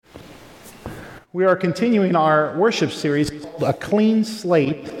We are continuing our worship series called A Clean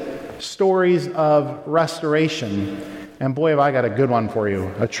Slate, Stories of Restoration. And boy, have I got a good one for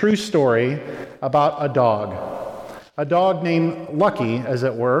you. A true story about a dog. A dog named Lucky, as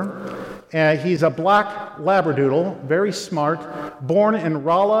it were. He's a black Labradoodle, very smart, born in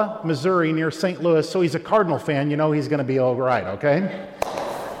Rolla, Missouri, near St. Louis. So he's a Cardinal fan. You know he's going to be all right, okay?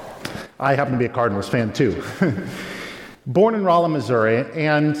 I happen to be a Cardinals fan, too. Born in Rolla, Missouri,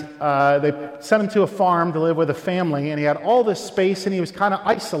 and they sent him to a farm to live with a family, and he had all this space, and he was kind of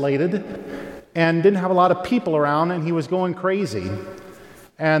isolated and didn't have a lot of people around, and he was going crazy.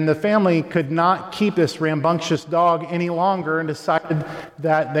 And the family could not keep this rambunctious dog any longer and decided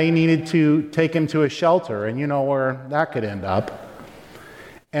that they needed to take him to a shelter, and you know where that could end up.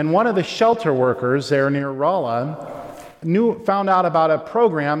 And one of the shelter workers there near Rolla found out about a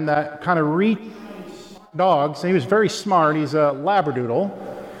program that kind of dogs. He was very smart. He's a Labradoodle.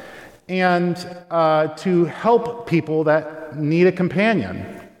 And to help people that need a companion,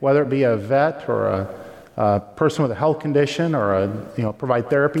 whether it be a vet or a person with a health condition or provide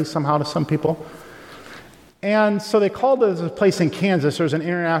therapy somehow to some people. And so they called this place in Kansas. There's an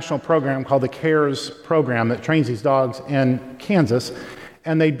international program called the CARES program that trains these dogs in Kansas.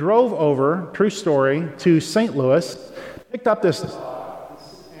 And they drove over, true story, to St. Louis, picked up this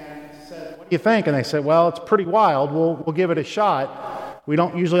you think? And they said, well, it's pretty wild. We'll give it a shot. We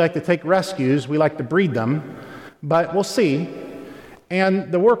don't usually like to take rescues. We like to breed them, but we'll see.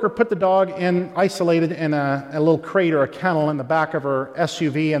 And the worker put the dog isolated in a little crate or a kennel in the back of her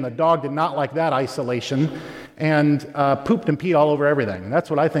SUV, and the dog did not like that isolation and pooped and peed all over everything. That's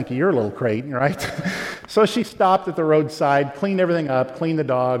what I think of your little crate, right? So she stopped at the roadside, cleaned everything up, cleaned the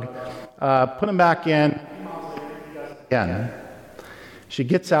dog, put him back in again. She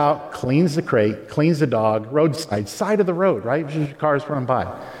gets out, cleans the crate, cleans the dog, roadside, side of the road, right? Cars run by.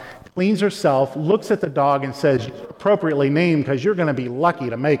 Cleans herself, looks at the dog and says, "You're appropriately named because you're going to be lucky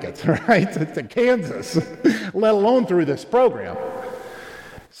to make it, right? To Kansas, let alone through this program."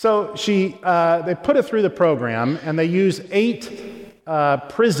 So they put it through the program, and they use 8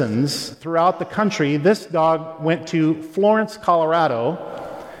 prisons throughout the country. This dog went to Florence, Colorado,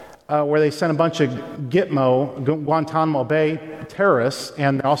 where they sent a bunch of Guantanamo Bay terrorists,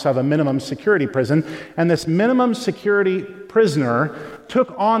 and they also have a minimum security prison. And this minimum security prisoner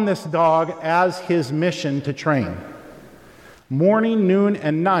took on this dog as his mission to train. Morning, noon,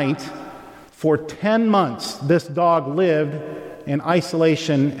 and night, for 10 months, this dog lived in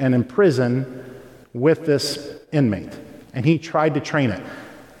isolation and in prison with this inmate. And he tried to train it.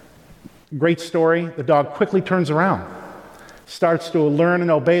 Great story. The dog quickly turns around, starts to learn and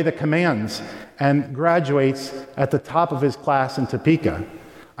obey the commands, and graduates at the top of his class in Topeka.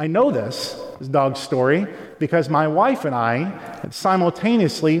 I know this dog's story because my wife and I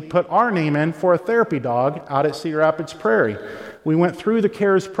simultaneously put our name in for a therapy dog out at Cedar Rapids Prairie. We went through the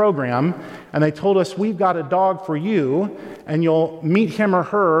CARES program, and they told us, "We've got a dog for you, and you'll meet him or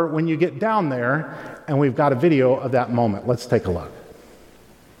her when you get down there." And we've got a video of that moment. Let's take a look.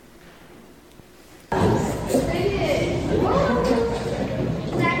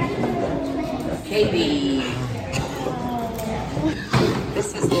 Baby.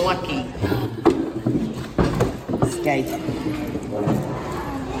 This is Lucky. Skate.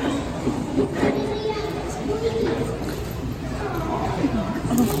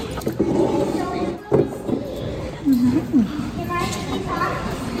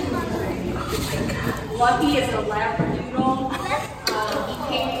 Lucky is a Labradoodle. He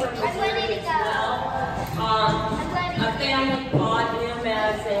came from Missouri as well. A family bought him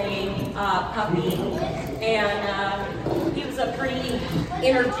as a puppy, and he was a pretty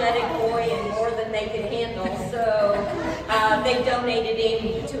energetic boy and more than they could handle, so they donated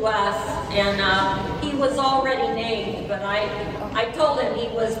him to us, and he was already named, but I told him he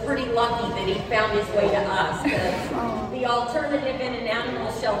was pretty lucky that he found his way to us, because the alternative in an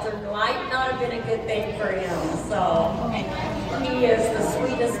animal shelter might not have been a good thing for him, so he is the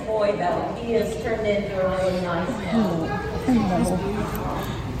sweetest boy, though. He has turned into a really nice dog.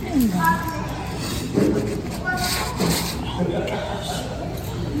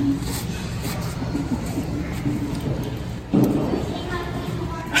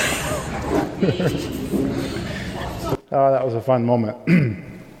 Oh, that was a fun moment.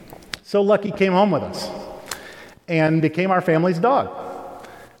 So Lucky came home with us and became our family's dog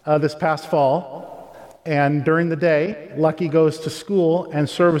this past fall. And during the day, Lucky goes to school and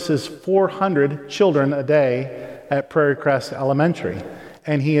services 400 children a day at Prairie Crest Elementary.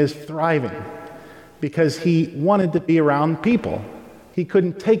 And he is thriving because he wanted to be around people. He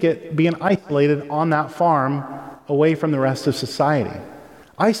couldn't take it being isolated on that farm away from the rest of society.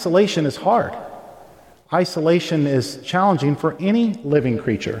 Isolation is hard. Isolation is challenging for any living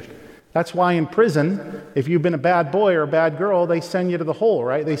creature. That's why in prison, if you've been a bad boy or a bad girl, they send you to the hole,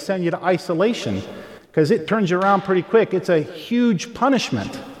 right? They send you to isolation because it turns you around pretty quick. It's a huge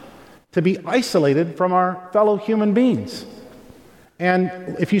punishment to be isolated from our fellow human beings.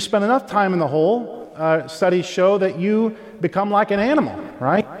 And if you spend enough time in the hole, studies show that you become like an animal,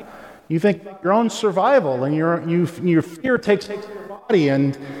 right? You think your own survival, and your fear takes over your body,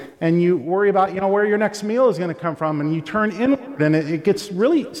 and you worry about where your next meal is going to come from, and you turn inward, and it gets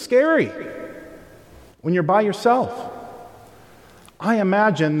really scary when you're by yourself. I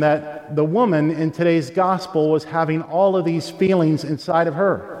imagine that the woman in today's gospel was having all of these feelings inside of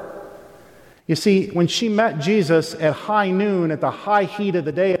her. You see, when she met Jesus at high noon, at the high heat of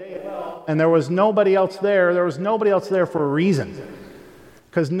the day, and there was nobody else there for a reason.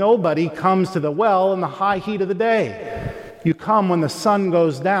 Because nobody comes to the well in the high heat of the day. You come when the sun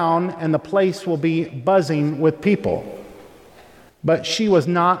goes down and the place will be buzzing with people. But she was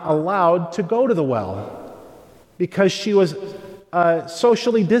not allowed to go to the well because she was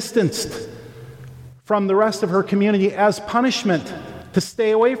socially distanced from the rest of her community as punishment to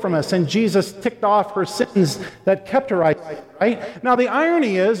stay away from us. And Jesus ticked off her sins that kept her isolated, right? Now, the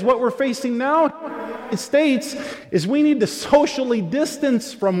irony is what we're facing now in the United States is we need to socially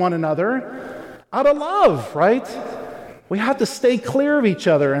distance from one another out of love, right? We have to stay clear of each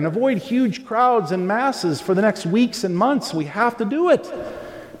other and avoid huge crowds and masses for the next weeks and months. We have to do it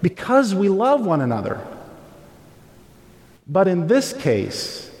because we love one another. But in this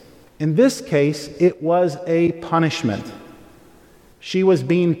case, it was a punishment. She was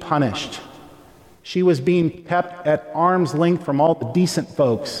being punished. She was being kept at arm's length from all the decent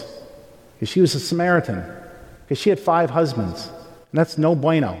folks because she was a Samaritan, because she had 5 husbands. And that's no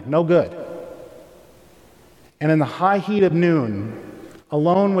bueno, no good. And in the high heat of noon,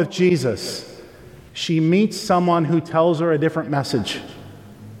 alone with Jesus, she meets someone who tells her a different message.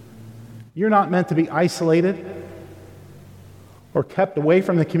 You're not meant to be isolated or kept away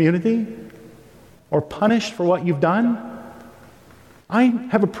from the community or punished for what you've done. I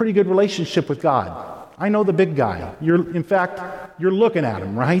have a pretty good relationship with God. I know the big guy. In fact, you're looking at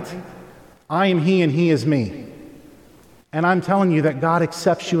him, right? I am he and he is me. And I'm telling you that God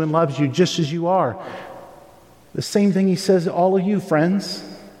accepts you and loves you just as you are. The same thing he says to all of you, friends.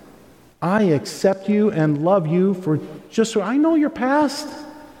 I accept you and love you for just so I know your past.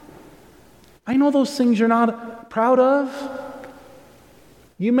 I know those things you're not proud of.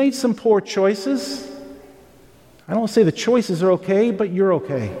 You made some poor choices. I don't say the choices are okay, but you're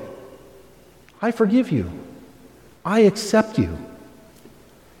okay. I forgive you. I accept you.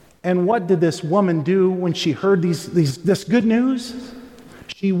 And what did this woman do when she heard this good news?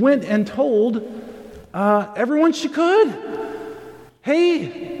 She went and told everyone she could.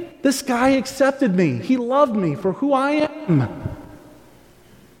 Hey, this guy accepted me. He loved me for who I am.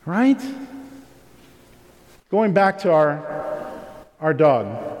 Right? Going back to our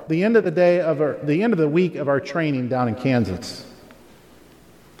dog. The end of the week of our training down in Kansas,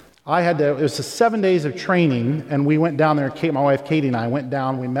 it was 7 days of training, and we went down there. My wife Katie and I went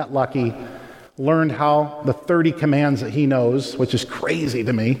down. We met Lucky, learned how the 30 commands that he knows, which is crazy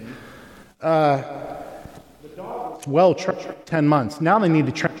to me. The dog was well trained for 10 months. Now they need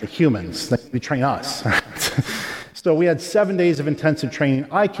to train the humans. They need to train us. So we had 7 days of intensive training.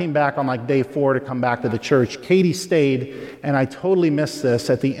 I came back on day 4 to come back to the church. Katie stayed, and I totally missed this.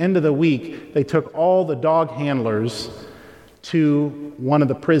 At the end of the week, they took all the dog handlers to one of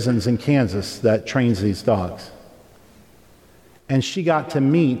the prisons in Kansas that trains these dogs. And she got to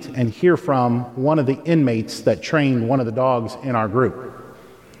meet and hear from one of the inmates that trained one of the dogs in our group.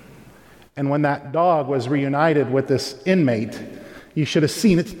 And when that dog was reunited with this inmate, you should have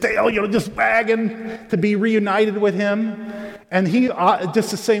seen its tail, just wagging to be reunited with him. And he,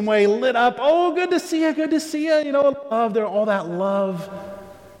 just the same way, lit up. Oh, good to see you, good to see you. Love, there, all that love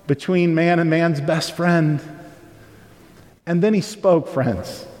between man and man's best friend. And then he spoke,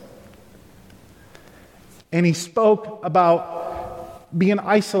 friends. And he spoke about being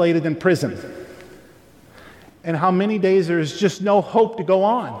isolated in prison and how many days there's just no hope to go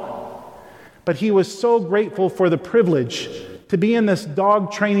on. But he was so grateful for the privilege to be in this dog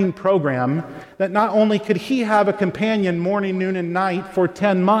training program that not only could he have a companion morning, noon, and night for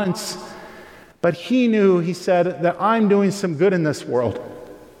 10 months, but he said, that I'm doing some good in this world.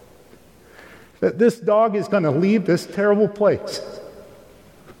 That this dog is going to leave this terrible place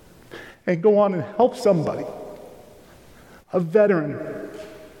and go on and help somebody, a veteran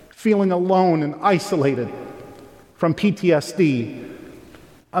feeling alone and isolated from PTSD,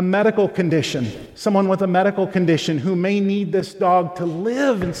 a medical condition, someone with a medical condition who may need this dog to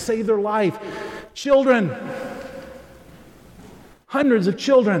live and save their life. children, hundreds of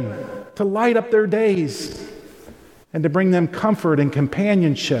children, to light up their days and to bring them comfort and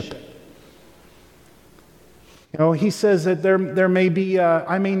companionship. He says that there may be,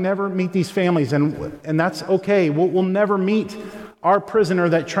 I may never meet these families, and that's okay. We'll never meet our prisoner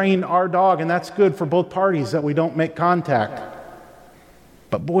that trained our dog, and that's good for both parties that we don't make contact.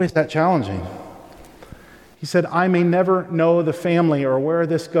 But boy, is that challenging. He said, I may never know the family or where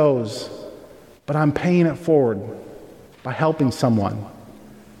this goes, but I'm paying it forward by helping someone.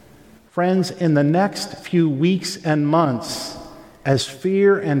 Friends, in the next few weeks and months, as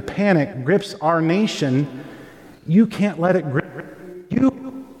fear and panic grips our nation, you can't let it grip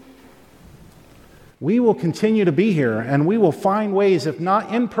you. We will continue to be here, and we will find ways, if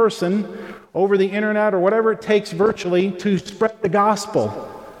not in person, over the internet or whatever it takes virtually, to spread the gospel,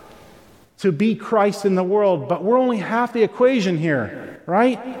 to be Christ in the world. But we're only half the equation here,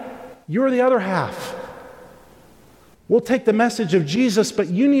 right? You're the other half. We'll take the message of Jesus, but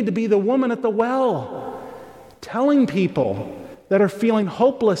you need to be the woman at the well, telling people that are feeling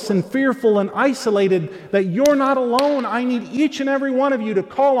hopeless and fearful and isolated that you're not alone. I need each and every one of you to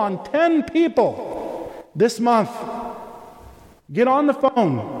call on 10 people this month. Get on the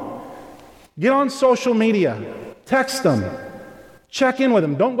phone. Get on social media. Text them. Check in with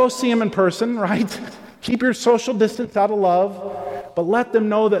them. Don't go see them in person, right? Keep your social distance out of love, but let them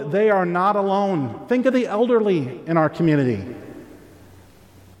know that they are not alone. Think of the elderly in our community.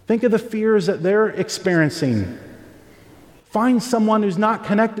 Think of the fears that they're experiencing. Find someone who's not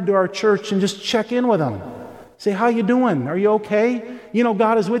connected to our church and just check in with them. Say, how you doing? Are you okay?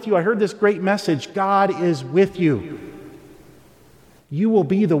 God is with you. I heard this great message. God is with you. You will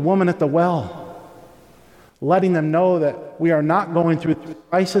be the woman at the well, letting them know that we are not going through a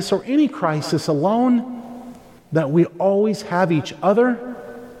crisis or any crisis alone, that we always have each other,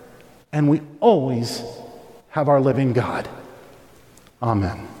 and we always have our living God.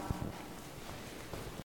 Amen.